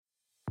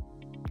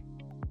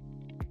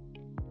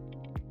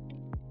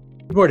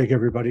Good morning,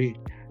 everybody.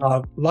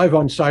 Live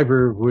on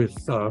Cyber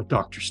with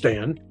Dr.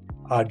 Stan.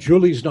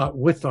 Julie's not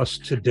with us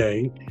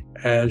today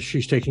as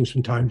she's taking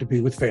some time to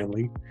be with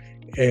family.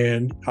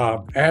 And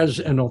as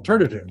an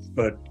alternative,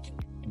 but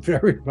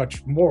very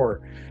much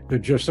more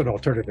than just an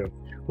alternative,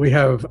 we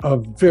have a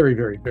very,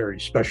 very, very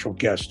special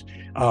guest,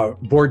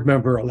 board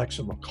member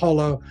Alexa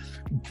McCullough.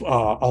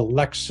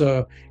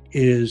 Alexa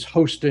is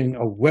hosting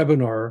a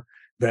webinar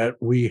that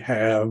we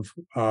have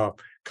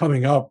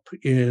coming up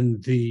in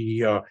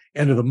the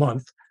end of the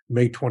month,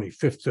 May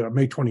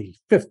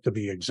 25th to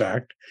be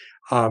exact,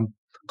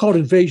 called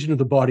Invasion of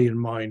the Body and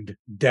Mind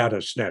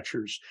Data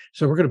Snatchers.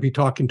 So we're going to be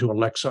talking to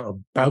Alexa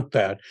about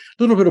that. A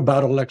little bit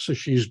about Alexa.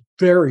 She's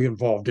very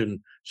involved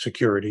in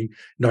security,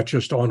 not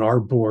just on our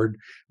board,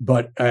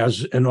 but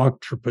as an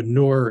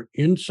entrepreneur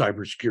in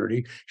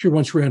cybersecurity. She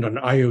once ran an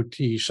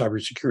IoT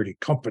cybersecurity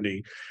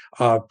company.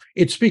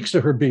 It speaks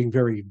to her being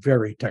very,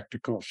 very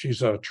technical.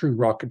 She's a true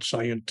rocket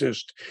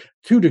scientist,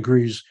 2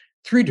 degrees,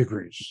 3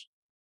 degrees,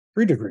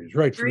 3 degrees,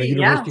 right, from the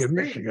University of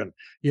Michigan.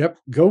 Yep,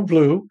 go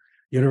blue.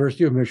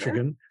 University of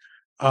Michigan,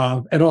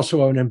 and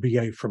also an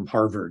MBA from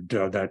Harvard,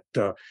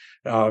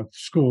 that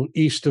school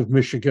east of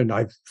Michigan.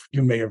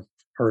 You may have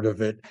heard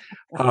of it.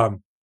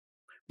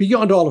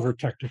 Beyond all of her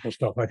technical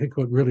stuff, I think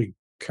what really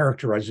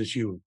characterizes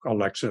you,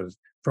 Alexa,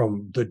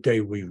 from the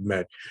day we've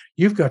met,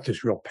 you've got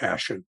this real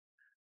passion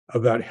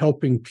about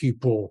helping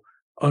people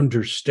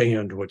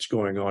understand what's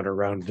going on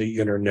around the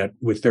internet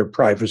with their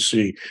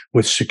privacy,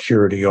 with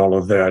security, all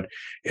of that,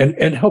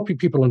 and helping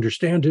people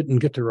understand it and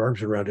get their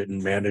arms around it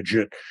and manage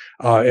it.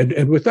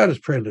 And with that as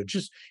prelude,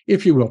 just,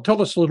 if you will,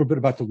 tell us a little bit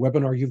about the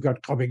webinar you've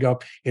got coming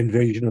up,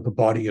 Invasion of the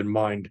Body and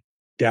Mind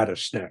Data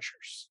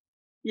Snatchers.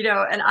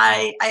 And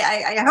I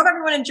hope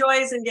everyone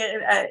enjoys and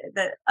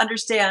that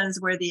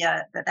understands where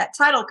that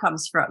title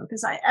comes from,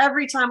 because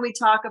every time we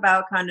talk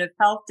about kind of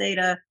health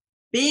data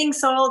being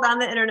sold on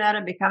the internet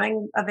and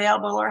becoming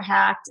available or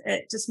hacked,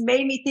 it just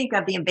made me think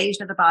of the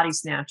invasion of the body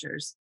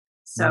snatchers.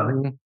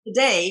 So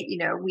today,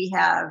 we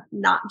have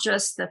not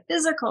just the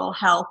physical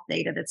health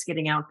data that's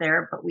getting out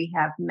there, but we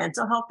have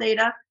mental health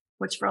data,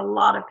 which for a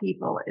lot of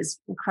people is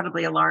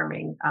incredibly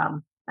alarming.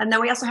 And then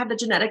we also have the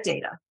genetic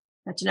data,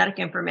 that genetic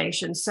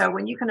information. So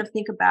when you kind of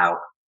think about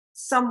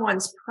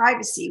someone's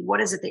privacy, what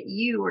is it that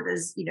you, or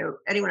does,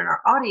 anyone in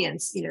our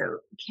audience,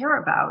 care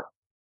about?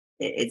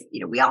 It's,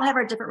 we all have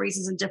our different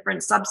reasons and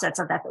different subsets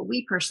of that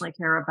we personally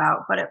care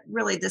about. But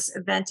this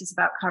event is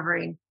about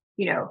covering,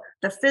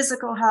 the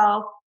physical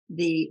health,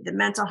 the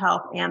mental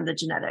health, and the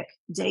genetic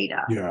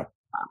data. Yeah.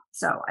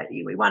 So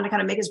we wanted to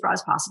kind of make it as broad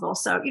as possible.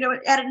 So,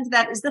 added into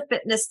that is the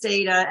fitness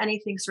data,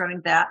 anything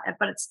surrounding that.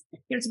 But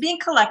it's being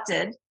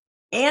collected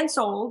and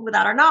sold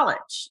without our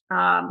knowledge.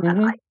 And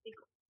I think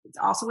it's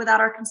also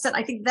without our consent.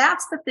 I think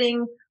that's the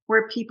thing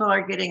where people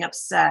are getting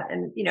upset.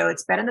 And,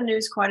 it's been in the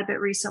news quite a bit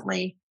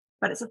recently.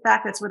 But it's a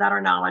fact that's without our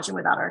knowledge and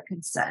without our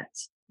consent.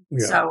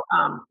 Yeah. So,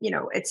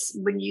 it's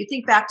when you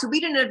think back to,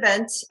 we did an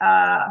event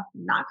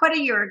not quite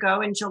a year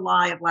ago in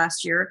July of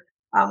last year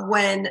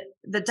when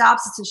the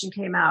Dobbs decision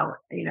came out,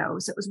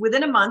 so it was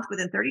within a month,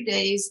 within 30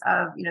 days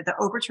of, the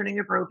overturning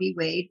of Roe v.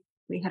 Wade.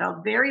 We had a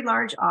very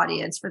large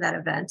audience for that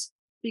event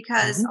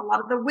because a lot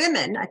of the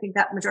women, I think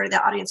that majority of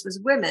that audience was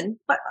women,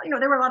 but,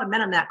 there were a lot of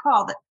men on that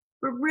call that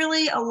were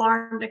really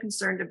alarmed and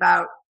concerned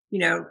about,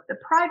 the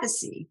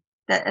privacy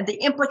and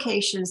the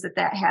implications that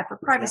had for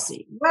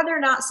privacy, whether or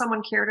not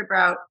someone cared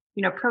about,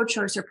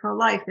 pro-choice or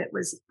pro-life, it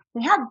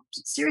had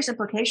serious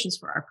implications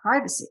for our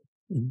privacy.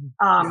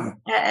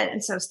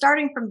 And so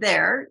starting from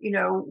there,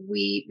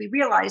 we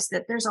realized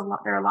that there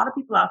are a lot of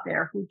people out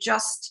there who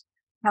just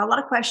have a lot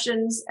of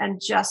questions and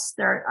just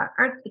there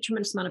aren't a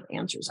tremendous amount of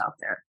answers out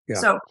there. Yeah.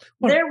 So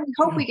we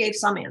hope we gave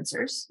some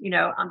answers,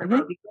 on the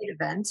Roe v. Wade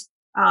event.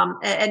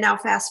 And now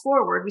fast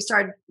forward,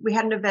 we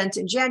had an event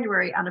in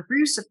January on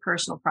abuse of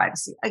personal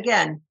privacy.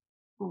 Again,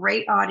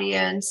 great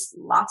audience,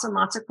 lots and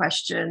lots of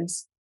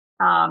questions.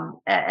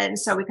 And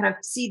so we kind of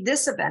see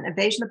this event,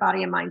 Invasion of the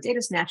Body and Mind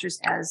Data Snatchers,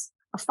 as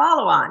a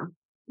follow-on,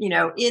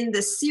 in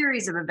this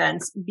series of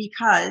events,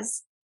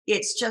 because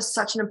it's just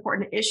such an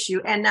important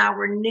issue. And now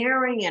we're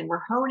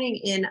honing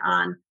in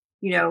on,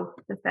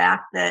 the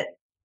fact that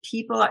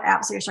people are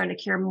absolutely starting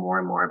to care more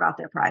and more about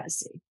their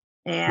privacy.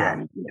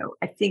 And,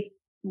 I think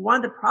one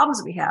of the problems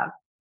that we have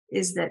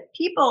is that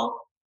people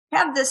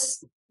have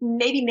this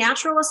maybe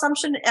natural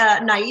assumption,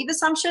 naive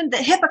assumption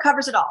that HIPAA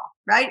covers it all,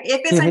 right?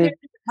 If it's in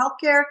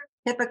healthcare,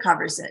 HIPAA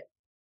covers it.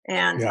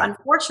 And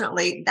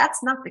unfortunately,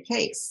 that's not the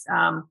case.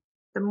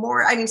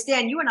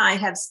 Stan, you and I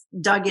have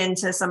dug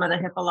into some of the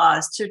HIPAA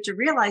laws to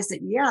realize that,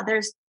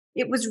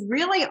 it was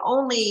really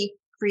only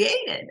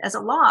created as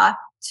a law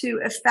to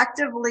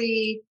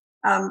effectively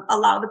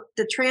allow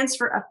the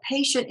transfer of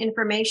patient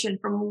information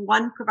from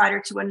one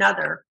provider to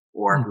another,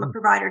 or from a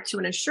provider to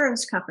an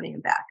insurance company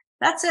and back.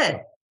 That's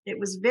it. It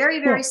was very,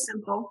 very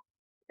simple.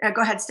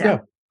 Go ahead, Stan. Yeah.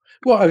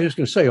 Well, I was just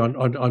going to say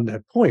on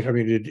that point, I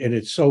mean,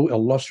 it's so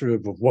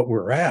illustrative of what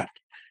we're at,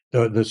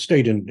 the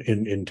state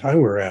in time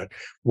we're at,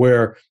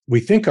 where we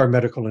think our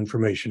medical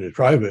information is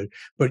private,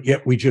 but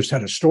yet we just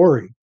had a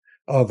story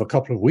of a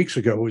couple of weeks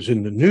ago was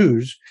in the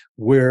news,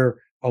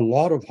 where a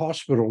lot of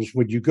hospitals,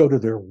 when you go to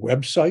their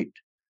website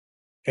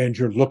and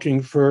you're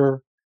looking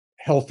for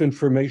health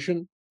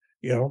information,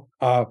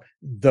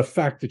 the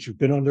fact that you've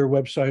been on their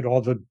website,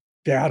 all the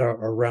data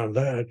around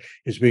that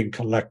is being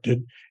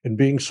collected and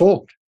being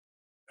sold.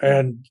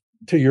 And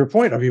to your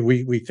point, I mean,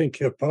 we think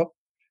HIPAA,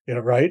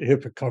 right?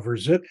 HIPAA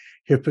covers it.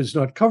 HIPAA is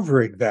not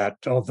covering that,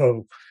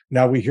 although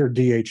now we hear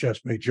DHS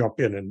may jump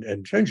in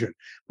and change it.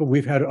 But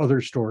we've had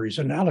other stories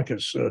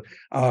analogous.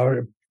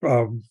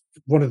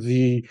 One of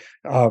the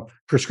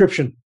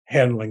prescription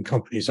handling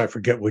companies, I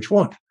forget which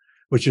one,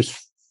 which has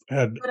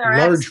had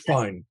large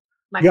fine.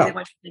 Might be what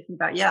you're thinking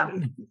about. Yeah,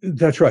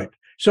 that's right.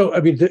 So, I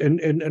mean,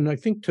 and I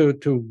think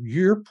to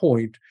your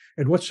point,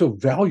 and what's so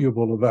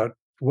valuable about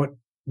what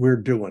we're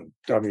doing,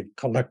 I mean,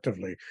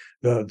 collectively,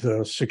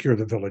 the Secure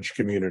the Village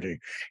community,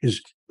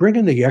 is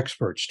bringing the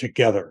experts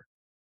together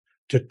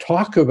to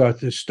talk about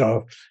this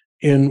stuff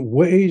in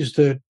ways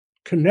that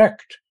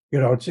connect.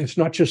 It's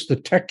not just the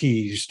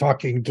techies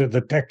talking to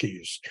the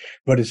techies,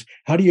 but it's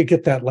how do you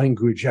get that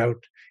language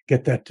out,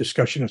 get that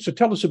discussion. So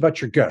tell us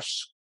about your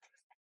guests.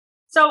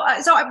 So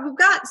we've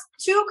got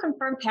 2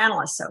 confirmed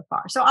panelists so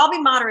far. So I'll be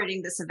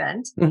moderating this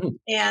event,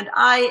 and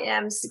I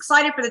am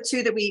excited for the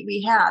 2 that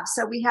we have.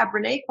 So we have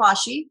Renee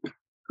Quashie,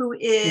 who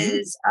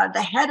is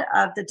the head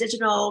of the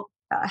digital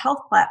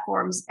health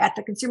platforms at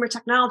the Consumer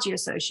Technology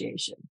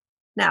Association.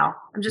 Now,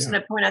 I'm just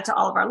going to point out to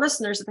all of our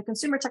listeners that the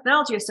Consumer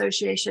Technology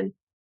Association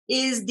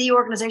is the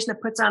organization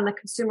that puts on the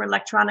Consumer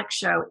Electronics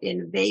Show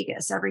in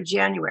Vegas every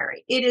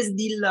January. It is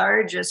the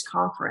largest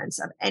conference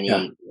of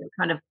any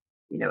kind of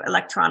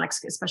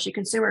electronics, especially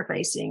consumer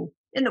facing,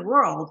 in the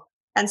world.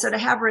 And so to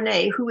have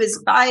Renee, who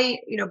is by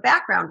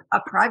background a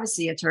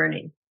privacy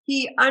attorney,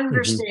 he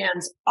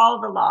understands all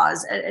the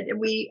laws. And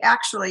we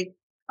actually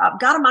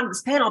got him on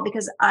this panel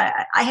because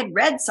I had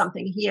read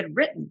something he had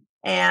written,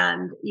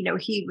 and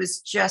he was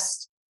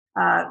just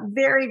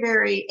very,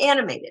 very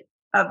animated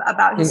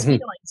about his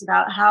feelings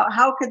about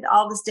how could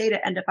all this data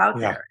end up out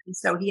there. And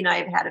so he and I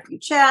have had a few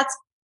chats.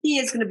 He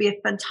is going to be a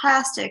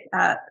fantastic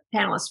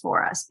panelist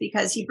for us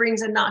because he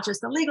brings in not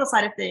just the legal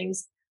side of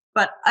things,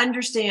 but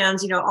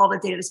understands, all the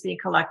data that's being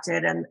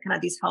collected and kind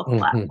of these health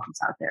platforms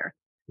out there.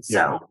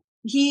 So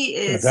he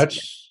is going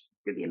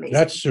to be amazing.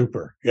 That's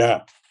super.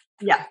 Yeah.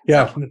 Yeah.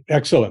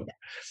 Excellent.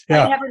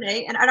 Yeah. I have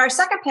Renee. And our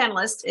second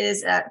panelist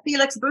is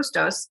Felix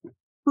Bustos,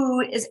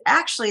 who is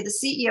actually the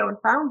CEO and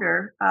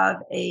founder of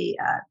a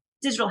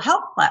digital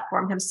health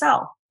platform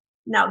himself.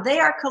 Now, they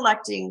are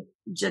collecting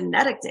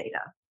genetic data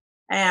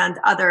and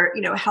other,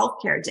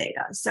 healthcare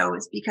data. So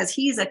it's because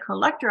he's a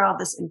collector of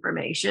this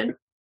information.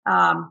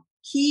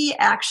 He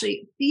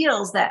actually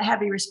feels that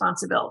heavy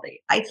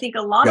responsibility. I think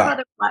a lot of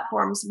other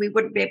platforms we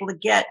wouldn't be able to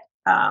get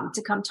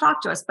to come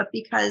talk to us, but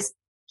because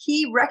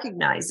he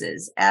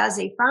recognizes as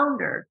a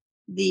founder,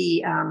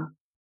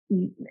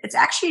 it's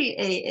actually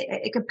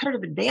a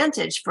competitive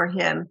advantage for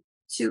him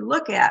to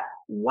look at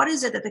what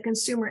is it that the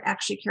consumer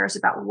actually cares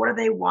about, what do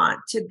they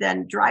want, to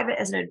then drive it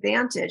as an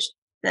advantage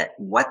that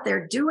what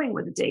they're doing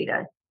with the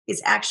data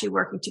is actually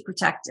working to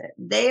protect it.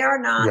 They are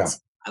not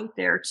out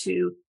there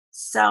to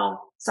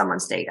sell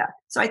someone's data.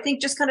 So I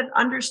think just kind of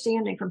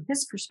understanding from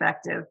his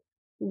perspective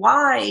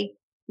why,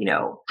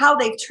 how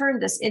they've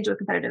turned this into a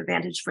competitive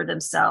advantage for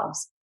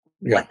themselves,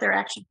 what they're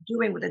actually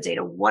doing with the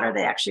data, what are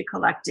they actually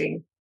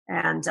collecting,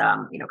 and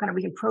kind of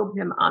we can probe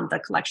him on the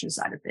collection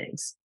side of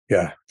things.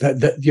 Yeah,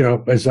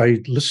 that as I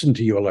listen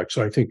to you,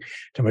 Alexa, I think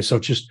to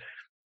myself just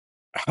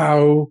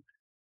how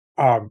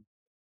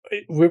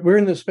we're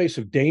in the space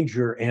of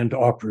danger and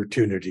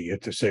opportunity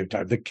at the same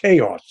time. The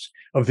chaos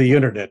of the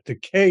internet, the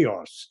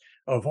chaos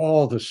of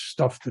all the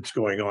stuff that's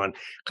going on.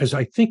 Because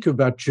I think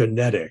about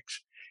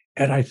genetics,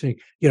 and I think,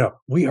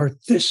 we are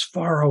this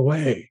far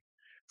away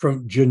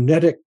from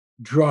genetic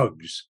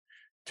drugs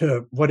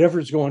to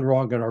whatever's going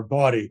wrong in our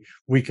body.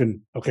 We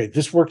can,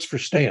 this works for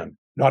Stan,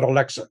 not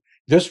Alexa.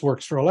 This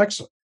works for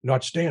Alexa,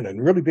 not Stan.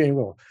 And really being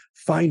able to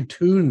fine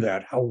tune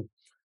that, how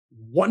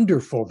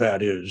wonderful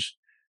that is.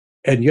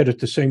 And yet at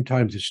the same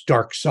time, this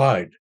dark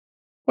side,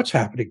 what's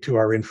happening to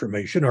our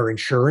information? Our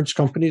insurance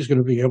company is going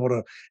to be able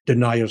to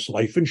deny us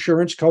life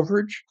insurance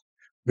coverage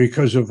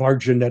because of our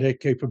genetic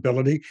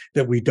capability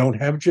that we don't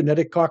have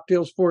genetic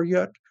cocktails for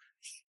yet.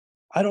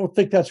 I don't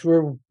think that's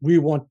where we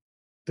want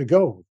to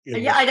go.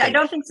 I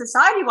don't think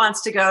society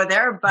wants to go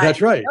there, but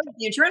that's right.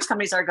 The insurance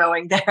companies are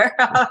going there.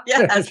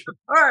 Yes, of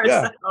course.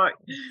 Yeah.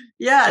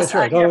 Yes.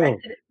 That's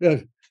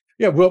right.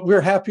 Yeah, well, we're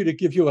happy to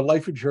give you a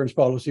life insurance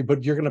policy,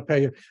 but you're going to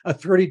pay a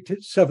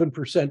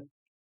 37%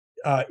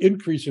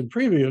 increase in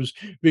premiums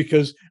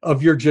because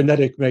of your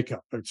genetic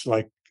makeup. It's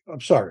like,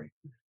 I'm sorry,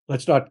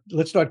 let's not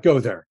go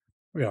there.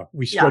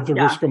 We spread the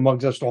risk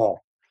amongst us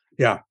all.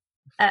 Yeah.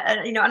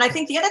 And I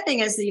think the other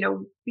thing is,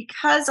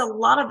 because a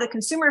lot of the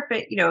consumer,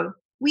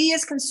 we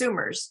as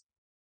consumers,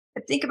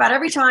 think about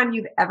every time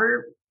you've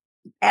ever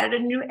added a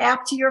new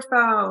app to your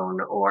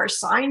phone or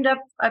signed up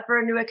for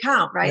a new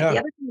account, right? The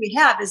other thing we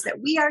have is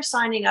that we are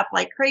signing up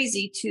like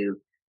crazy to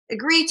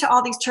agree to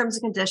all these terms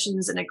and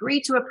conditions and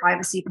agree to a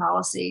privacy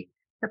policy.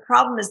 The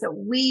problem is that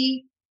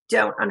we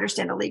don't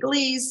understand the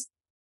legalese,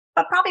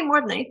 but probably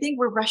more than anything,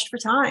 we're rushed for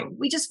time.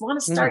 We just want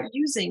to start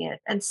using it.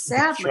 And That's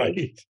sadly,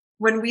 right.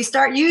 when we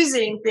start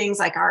using things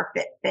like our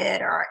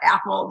Fitbit or our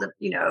Apple,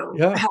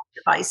 health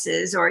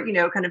devices, or,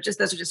 kind of just,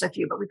 those are just a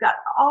few, but we've got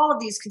all of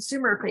these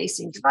consumer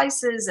facing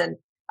devices and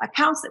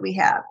accounts that we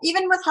have,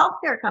 even with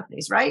healthcare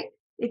companies, right?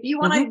 If you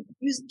want to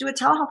do a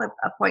telehealth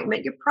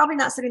appointment, you're probably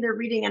not sitting there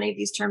reading any of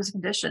these terms and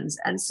conditions.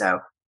 And so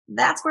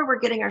that's where we're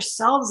getting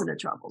ourselves into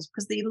troubles,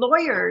 because the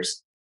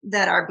lawyers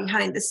that are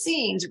behind the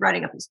scenes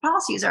writing up these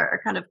policies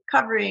are kind of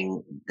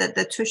covering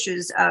the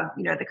tushes of,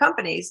 the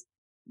companies.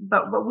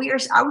 But we are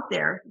out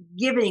there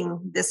giving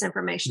this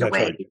information That's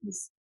away right.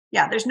 because,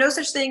 there's no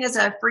such thing as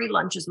a free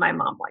lunch, as my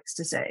mom likes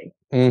to say.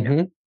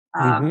 And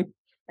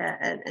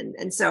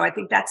so I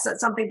think that's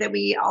something that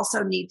we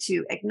also need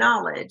to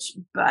acknowledge.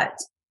 But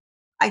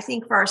I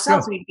think for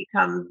ourselves, we need to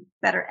become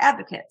better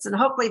advocates, and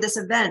hopefully this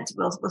event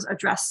will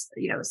address,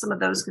 some of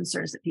those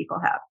concerns that people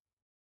have.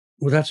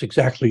 Well, that's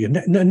exactly, and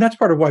that's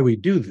part of why we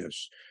do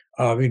this.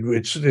 I mean,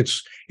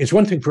 it's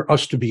one thing for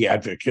us to be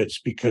advocates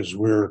because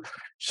we're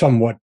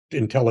somewhat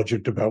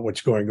intelligent about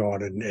what's going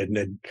on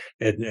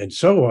and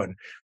so on,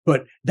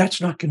 but that's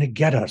not going to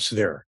get us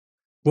there.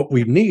 What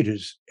we need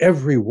is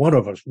every one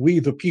of us, we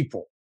the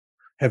people,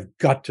 have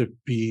got to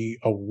be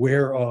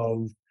aware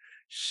of,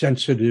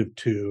 sensitive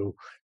to,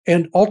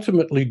 and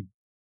ultimately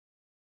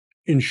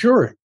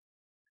ensuring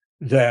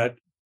that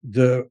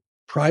the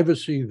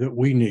privacy that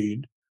we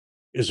need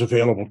is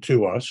available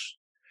to us,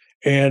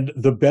 and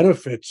the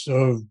benefits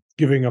of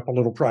giving up a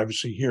little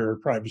privacy here,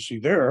 privacy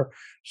there,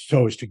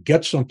 so as to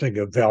get something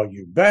of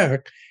value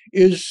back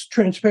is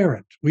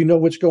transparent. We know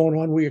what's going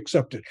on. We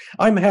accept it.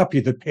 I'm happy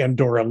that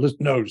Pandora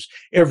knows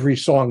every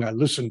song I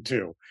listen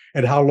to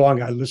and how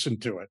long I listen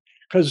to it,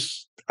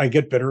 because I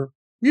get better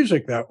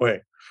music that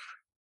way.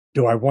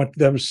 Do I want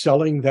them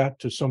selling that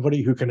to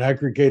somebody who can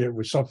aggregate it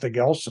with something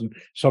else and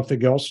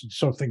something else and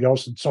something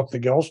else and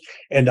something else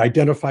and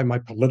identify my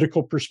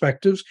political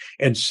perspectives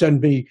and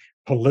send me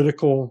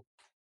political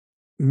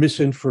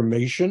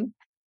misinformation?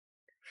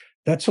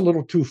 That's a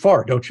little too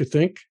far, don't you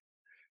think?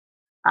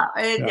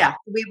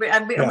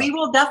 We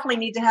will definitely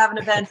need to have an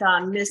event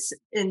on mis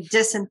and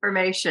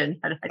disinformation.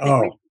 I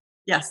think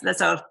yes,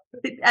 that's all.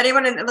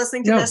 Anyone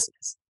listening to this,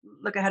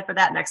 look ahead for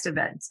that next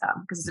event,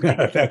 because it's a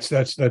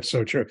big that's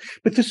so true.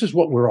 But this is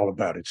what we're all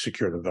about at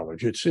Secure the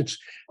Village. It's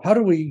how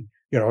do we,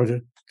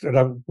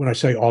 when I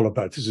say all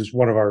about, this is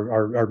one of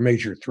our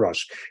major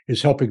thrusts,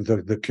 is helping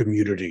the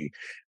community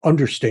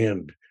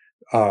understand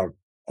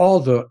all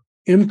the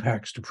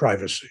impacts to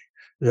privacy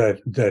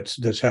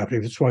that's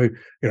happening. That's why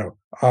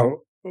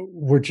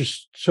we're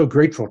just so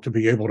grateful to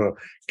be able to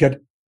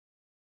get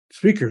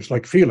speakers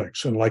like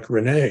Felix and like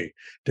Renee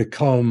to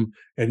come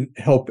and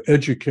help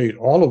educate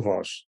all of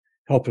us,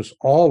 help us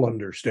all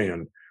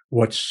understand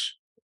what's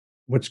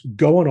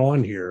going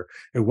on here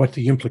and what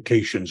the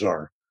implications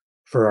are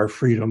for our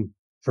freedom,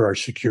 for our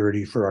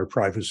security, for our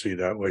privacy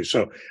that way.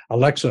 So,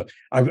 Alexa,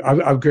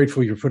 I'm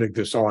grateful you're putting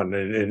this on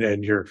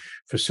and you're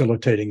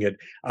facilitating it.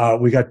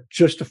 We got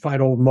just a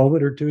final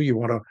moment or two. You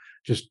want to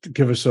just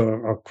give us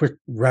a quick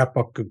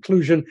wrap-up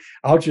conclusion?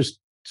 I'll just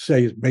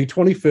say May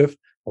 25th,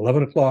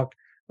 11 o'clock,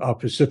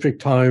 Pacific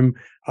time.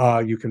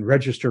 You can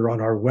register on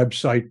our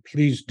website.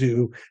 Please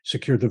do,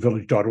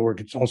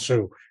 securethevillage.org. It's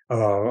also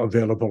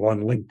available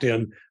on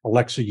LinkedIn.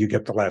 Alexa, you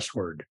get the last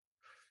word.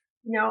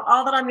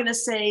 All that I'm going to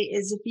say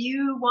is if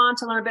you want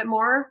to learn a bit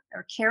more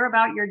or care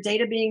about your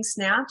data being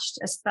snatched,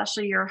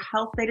 especially your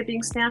health data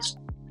being snatched,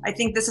 I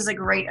think this is a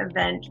great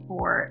event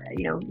for,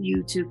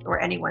 you to, or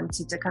anyone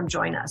to come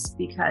join us,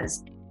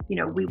 because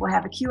we will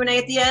have a Q&A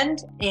at the end,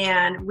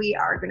 and we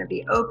are going to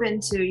be open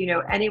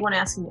to, anyone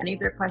asking any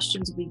of their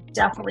questions. We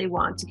definitely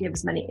want to give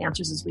as many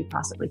answers as we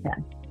possibly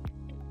can.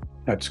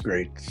 That's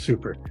great.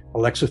 Super.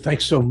 Alexa,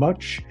 thanks so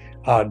much.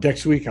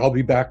 Next week, I'll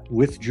be back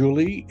with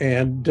Julie,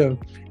 and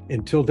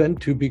until then,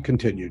 to be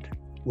continued.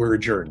 We're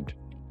adjourned.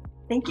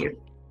 Thank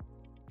you.